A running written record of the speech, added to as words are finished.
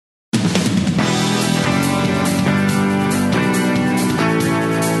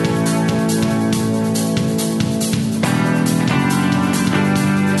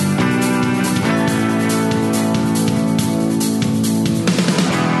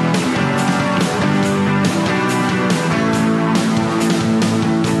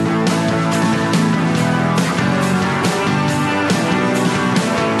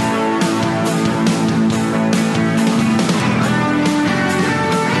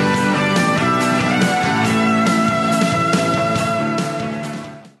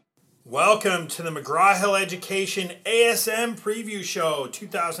welcome to the McGraw-Hill Education ASM Preview Show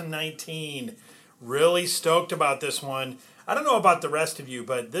 2019. Really stoked about this one. I don't know about the rest of you,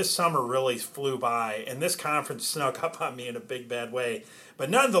 but this summer really flew by, and this conference snuck up on me in a big bad way.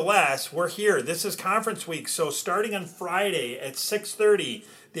 But nonetheless, we're here. This is conference week, so starting on Friday at 6:30,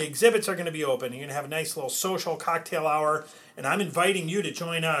 the exhibits are going to be open. You're going to have a nice little social cocktail hour, and I'm inviting you to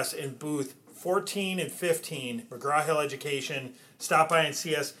join us in booth 14 and 15, McGraw-Hill Education. Stop by and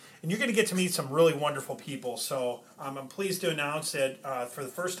see us, and you're going to get to meet some really wonderful people. So I'm pleased to announce that for the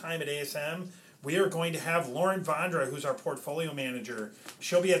first time at ASM, we are going to have Lauren Vondra, who's our portfolio manager.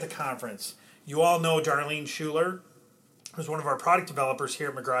 She'll be at the conference. You all know Darlene Schuler, who's one of our product developers here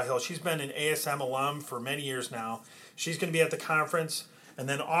at McGraw-Hill. She's been an ASM alum for many years now. She's going to be at the conference. And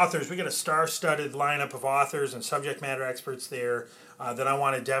then authors, we got a star-studded lineup of authors and subject matter experts there that I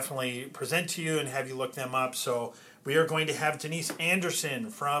want to definitely present to you and have you look them up. So we are going to have Denise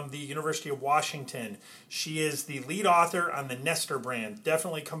Anderson from the University of Washington. She is the lead author on the Nestor brand.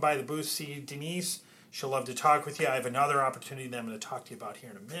 Definitely come by the booth, see Denise. She'll love to talk with you. I have another opportunity that I'm going to talk to you about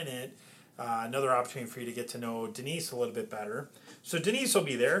here in a minute. Another opportunity for you to get to know Denise a little bit better. So Denise will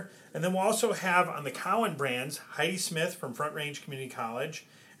be there. And then we'll also have on the Cowan brands, Heidi Smith from Front Range Community College,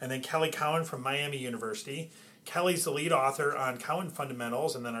 and then Kelly Cowan from Miami University. Kelly's the lead author on Cowan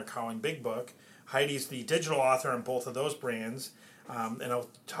Fundamentals and then our Cowan Big Book. Heidi's the digital author on both of those brands. And I'll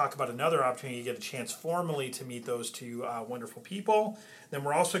talk about another opportunity to get a chance formally to meet those two wonderful people. Then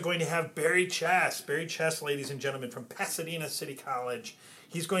we're also going to have Barry Chess. Barry Chess, ladies and gentlemen, from Pasadena City College.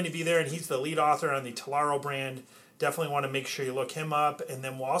 He's going to be there, and he's the lead author on the Talaro brand. Definitely want to make sure you look him up. And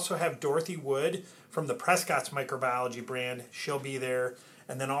then we'll also have Dorothy Wood from the Prescott's Microbiology brand. She'll be there.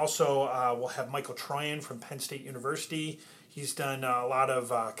 And then also we'll have Michael Troyan from Penn State University. He's done a lot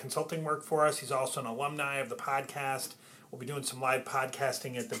of consulting work for us. He's also an alumni of the podcast. We'll be doing some live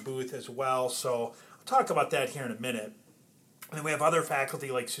podcasting at the booth as well. So I'll talk about that here in a minute. And then we have other faculty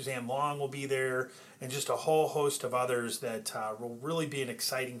like Suzanne Long will be there, and just a whole host of others that will really be an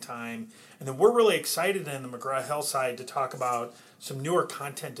exciting time. And then we're really excited in the McGraw-Hill side to talk about some newer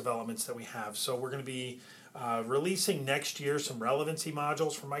content developments that we have. So we're going to be releasing next year some relevancy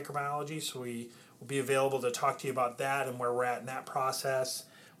modules for microbiology. So we will be available to talk to you about that and where we're at in that process.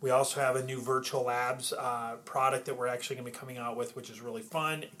 We also have a new virtual labs product that we're actually going to be coming out with, which is really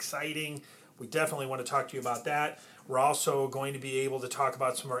fun, exciting. We definitely want to talk to you about that. We're also going to be able to talk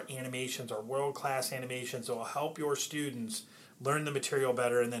about some of our animations, our world-class animations that will help your students learn the material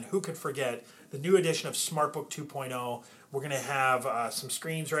better. And then who could forget the new edition of SmartBook 2.0. We're going to have some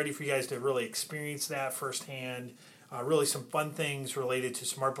screens ready for you guys to really experience that firsthand. Really some fun things related to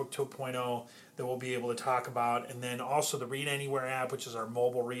SmartBook 2.0 that we'll be able to talk about. And then also the Read Anywhere app, which is our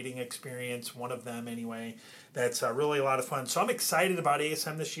mobile reading experience, one of them anyway. That's really a lot of fun. So I'm excited about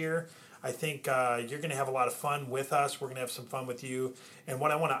ASM this year. I think you're going to have a lot of fun with us. We're going to have some fun with you. And what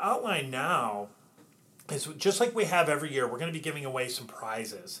I want to outline now is just like we have every year, we're going to be giving away some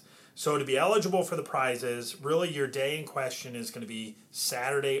prizes. So to be eligible for the prizes, really your day in question is going to be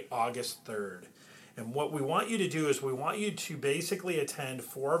Saturday, August 3rd. And what we want you to do is we want you to basically attend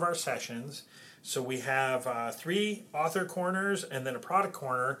 4 of our sessions. So we have 3 author corners and then a product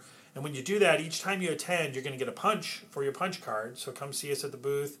corner. And when you do that, each time you attend, you're going to get a punch for your punch card. So come see us at the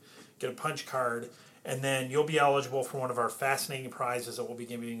booth, get a punch card, and then you'll be eligible for one of our fascinating prizes that we'll be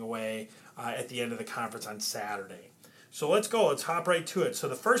giving away at the end of the conference on Saturday. So let's go. Let's hop right to it. So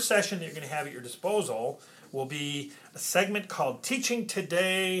the first session that you're going to have at your disposal will be a segment called Teaching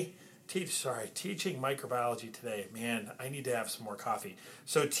Today. Teaching Microbiology Today. Man, I need to have some more coffee.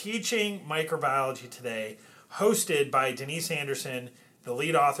 So Teaching Microbiology Today, hosted by Denise Anderson, the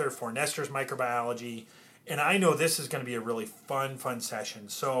lead author for Nestor's Microbiology. And I know this is going to be a really fun session.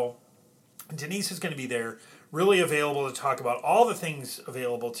 So Denise is going to be there, really available to talk about all the things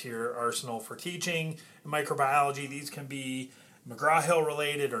available to your arsenal for teaching microbiology. These can be McGraw-Hill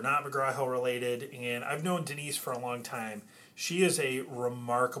related or not McGraw-Hill related. And I've known Denise for a long time. She is a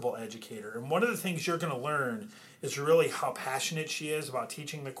remarkable educator. And one of the things you're going to learn is really how passionate she is about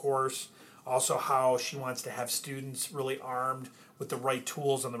teaching the course. Also how she wants to have students really armed with the right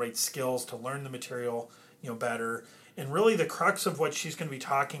tools and the right skills to learn the material better. And really the crux of what she's going to be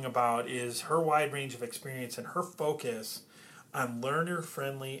talking about is her wide range of experience and her focus on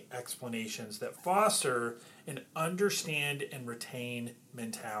learner-friendly explanations that foster an understand and retain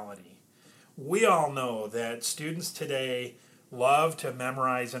mentality. We all know that students today love to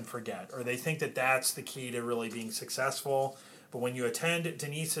memorize and forget, or they think that that's the key to really being successful. But when you attend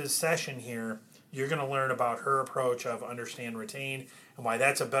Denise's session here, you're going to learn about her approach of understand, retain, and why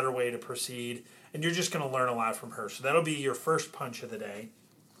that's a better way to proceed. And you're just going to learn a lot from her. So that'll be your first punch of the day.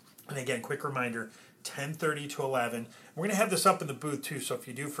 And again, quick reminder, 10:30 to 11. We're going to have this up in the booth too, so if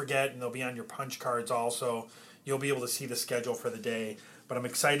you do forget, and they'll be on your punch cards also, you'll be able to see the schedule for the day. But I'm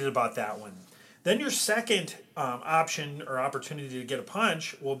excited about that one. Then your second option or opportunity to get a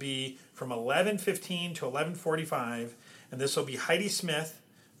punch will be from 11:15 to 11:45, and this will be Heidi Smith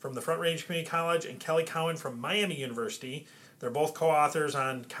from the Front Range Community College and Kelly Cowan from Miami University. They're both co-authors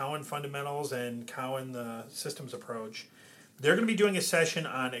on Cowan Fundamentals and Cowan the Systems Approach. They're going to be doing a session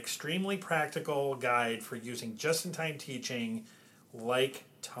on extremely practical guide for using just-in-time teaching like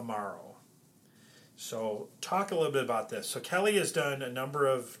tomorrow. So talk a little bit about this. So Kelly has done a number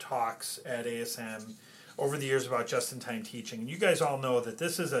of talks at ASM over the years about just-in-time teaching. And you guys all know that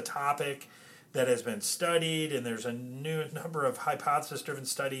this is a topic that has been studied, and there's a new number of hypothesis-driven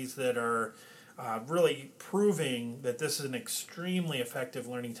studies that are really proving that this is an extremely effective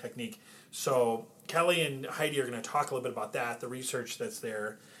learning technique. So Kelly and Heidi are going to talk a little bit about that, the research that's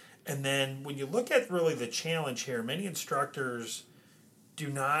there. And then when you look at really the challenge here, many instructors do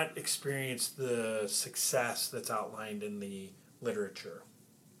not experience the success that's outlined in the literature.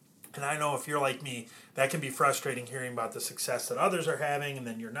 And I know if you're like me, that can be frustrating hearing about the success that others are having and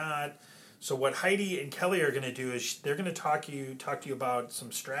then you're not. So what Heidi and Kelly are going to do is they're going to talk to you about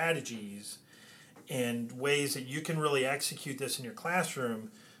some strategies and ways that you can really execute this in your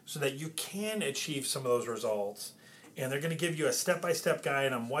classroom so that you can achieve some of those results. And they're going to give you a step-by-step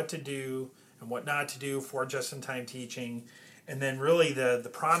guide on what to do and what not to do for just-in-time teaching. And then really the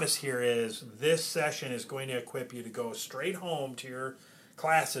promise here is this session is going to equip you to go straight home to your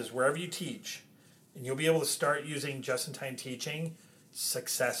classes, wherever you teach, and you'll be able to start using just-in-time teaching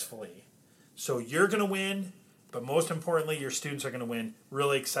successfully. So you're going to win, but most importantly, your students are going to win.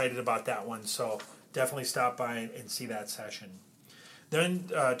 Really excited about that one. So definitely stop by and see that session. Then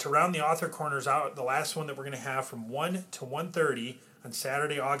to round the author corners out, the last one that we're going to have from 1 to 1:30 on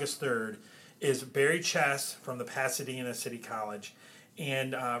Saturday, August 3rd, is Barry Chess from the Pasadena City College.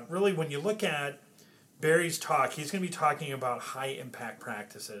 And really when you look at Barry's talk, he's going to be talking about high-impact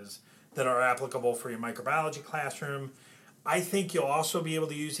practices that are applicable for your microbiology classroom. I think you'll also be able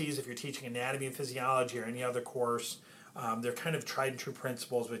to use these if you're teaching anatomy and physiology or any other course. They're kind of tried and true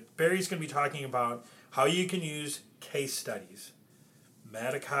principles, but Barry's going to be talking about how you can use case studies,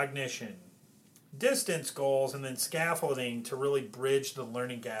 metacognition, distance goals, and then scaffolding to really bridge the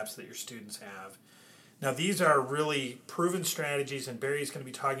learning gaps that your students have. Now, these are really proven strategies, and Barry's going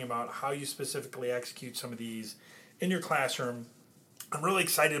to be talking about how you specifically execute some of these in your classroom. I'm really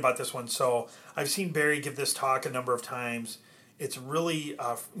excited about this one. So I've seen Barry give this talk a number of times. It's really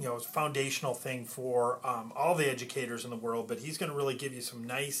a foundational thing for all the educators in the world, but he's going to really give you some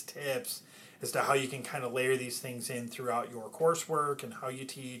nice tips as to how you can kind of layer these things in throughout your coursework and how you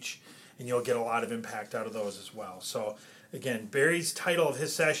teach, and you'll get a lot of impact out of those as well. So again, Barry's title of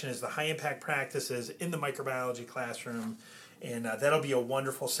his session is the High Impact Practices in the Microbiology Classroom, and that'll be a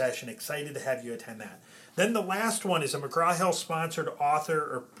wonderful session. Excited to have you attend that. Then the last one is a McGraw-Hill sponsored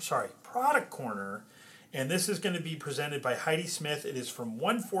product corner, and this is going to be presented by Heidi Smith. It is from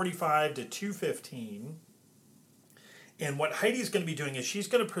 1:45 to 2:15. And what Heidi's going to be doing is she's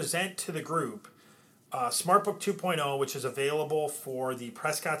going to present to the group SmartBook 2.0, which is available for the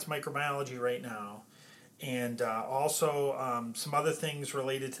Prescott's Microbiology right now, and also some other things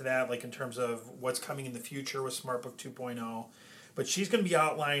related to that, like in terms of what's coming in the future with SmartBook 2.0. But she's going to be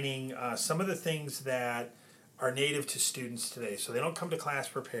outlining some of the things that are native to students today, so they don't come to class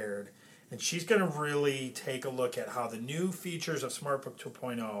prepared. And she's going to really take a look at how the new features of SmartBook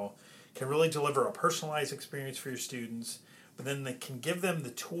 2.0 can really deliver a personalized experience for your students, but then they can give them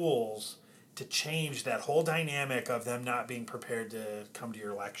the tools to change that whole dynamic of them not being prepared to come to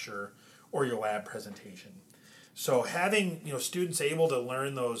your lecture or your lab presentation. So having students able to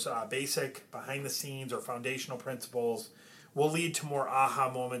learn those basic behind the scenes or foundational principles will lead to more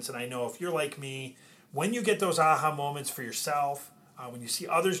aha moments. And I know if you're like me, when you get those aha moments for yourself, when you see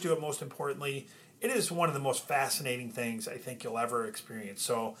others do it, most importantly, it is one of the most fascinating things I think you'll ever experience.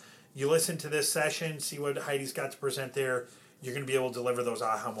 So you listen to this session, see what Heidi's got to present there, you're going to be able to deliver those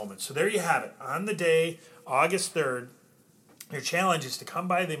aha moments. So there you have it. On the day, August 3rd, your challenge is to come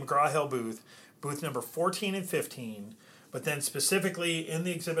by the McGraw-Hill booth number 14 and 15, but then specifically in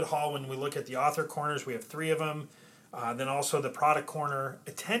the exhibit hall, when we look at the author corners, we have 3 of them, then also the product corner.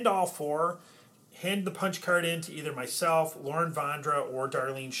 Attend all 4, hand the punch card in to either myself, Lauren Vondra, or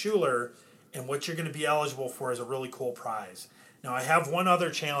Darlene Schuler, and what you're going to be eligible for is a really cool prize. Now, I have one other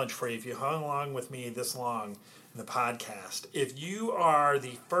challenge for you if you hung along with me this long in the podcast. If you are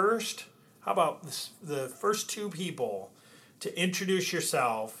the first 2 people to introduce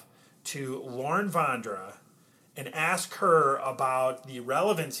yourself to Lauren Vondra and ask her about the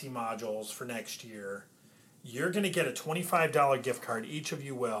relevancy modules for next year, you're going to get a $25 gift card, each of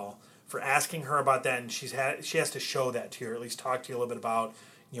you will, for asking her about that, and she has to show that to you, or at least talk to you a little bit about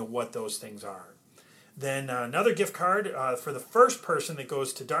what those things are. Then another gift card for the first person that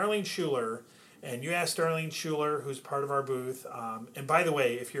goes to Darlene Schuler, and you ask Darlene Schuler, who's part of our booth. And by the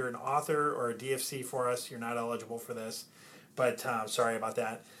way, if you're an author or a DFC for us, you're not eligible for this, but sorry about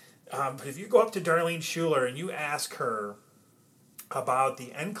that. But if you go up to Darlene Schuler and you ask her about the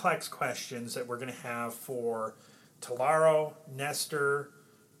NCLEX questions that we're going to have for Talaro, Nestor,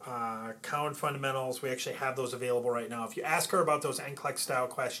 Cowan Fundamentals, we actually have those available right now. If you ask her about those NCLEX style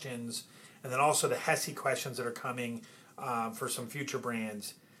questions, and then also the HESI questions that are coming for some future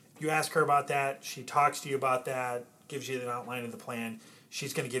brands, if you ask her about that, she talks to you about that, gives you an outline of the plan,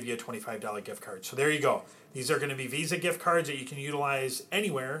 she's going to give you a $25 gift card. So there you go. These are going to be Visa gift cards that you can utilize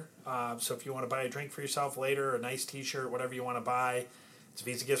anywhere. So if you want to buy a drink for yourself later, a nice t-shirt, whatever you want to buy, it's a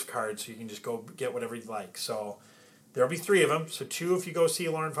Visa gift card, so you can just go get whatever you'd like. So there'll be 3 of them. So 2 if you go see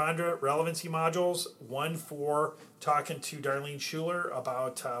Lauren Vondra, relevancy modules. 1 for talking to Darlene Schuler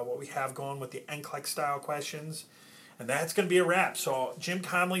about what we have going with the NCLEX style questions. And that's going to be a wrap. So Jim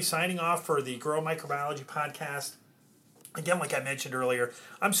Conley signing off for the Grow Microbiology podcast. Again, like I mentioned earlier,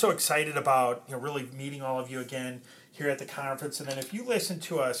 I'm so excited about really meeting all of you again here at the conference. And then if you listen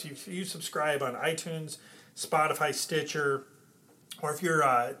to us, if you subscribe on iTunes, Spotify, Stitcher, or if you're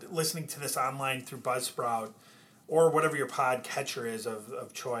listening to this online through Buzzsprout or whatever your pod catcher is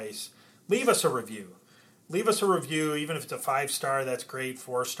of choice, leave us a review. Leave us a review, even if it's a 5-star, that's great,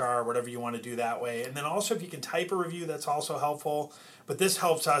 4-star, whatever you want to do that way. And then also if you can type a review, that's also helpful. But this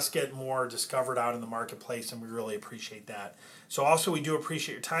helps us get more discovered out in the marketplace, and we really appreciate that. So also we do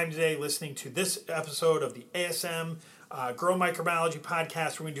appreciate your time today listening to this episode of the ASM Grow Microbiology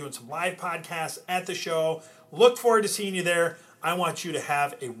podcast. We're going to be doing some live podcasts at the show. Look forward to seeing you there. I want you to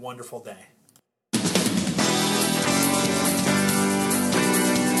have a wonderful day.